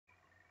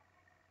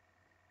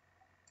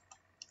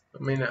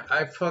I mean,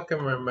 I fucking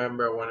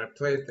remember when I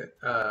played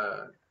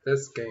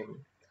this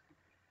game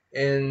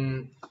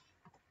in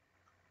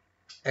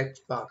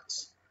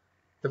Xbox,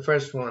 the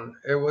first one.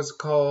 It was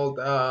called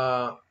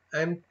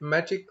and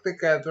Magic the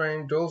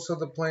Gathering Duels of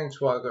the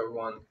Planeswalker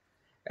one.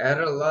 It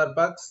had a lot of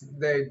bugs.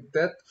 They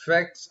did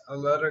fix a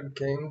lot of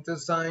game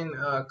design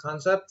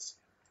concepts,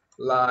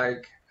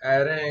 like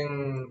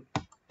adding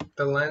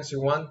the lands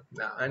you want.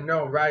 Now, I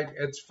know, right?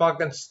 It's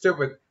fucking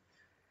stupid.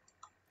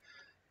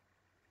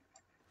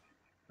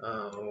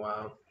 Oh,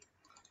 wow.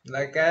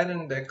 Like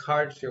adding the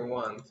cards you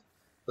want.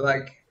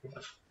 Like,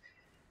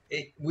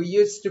 we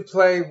used to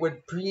play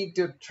with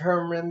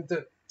predetermined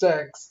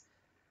decks,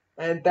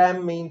 and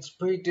that means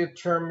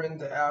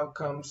predetermined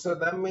outcomes. So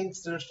that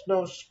means there's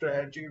no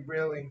strategy,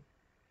 really.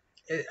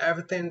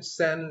 Everything's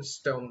set in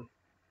stone.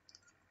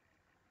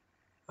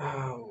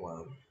 Oh,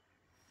 wow.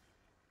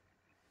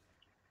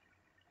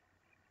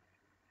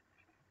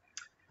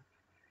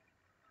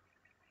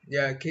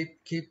 Yeah,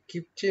 keep cheating,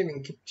 keep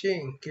cheating, keep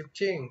cheating,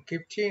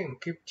 keep cheating,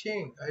 keep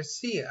cheating. I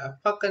see it. I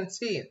fucking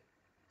see it.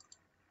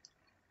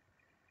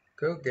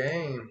 Good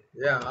game.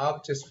 Yeah,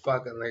 I'll just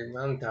fucking leave.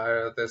 I'm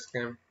tired of this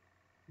game.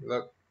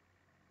 Look,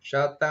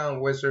 shut down,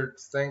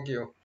 wizards. Thank you.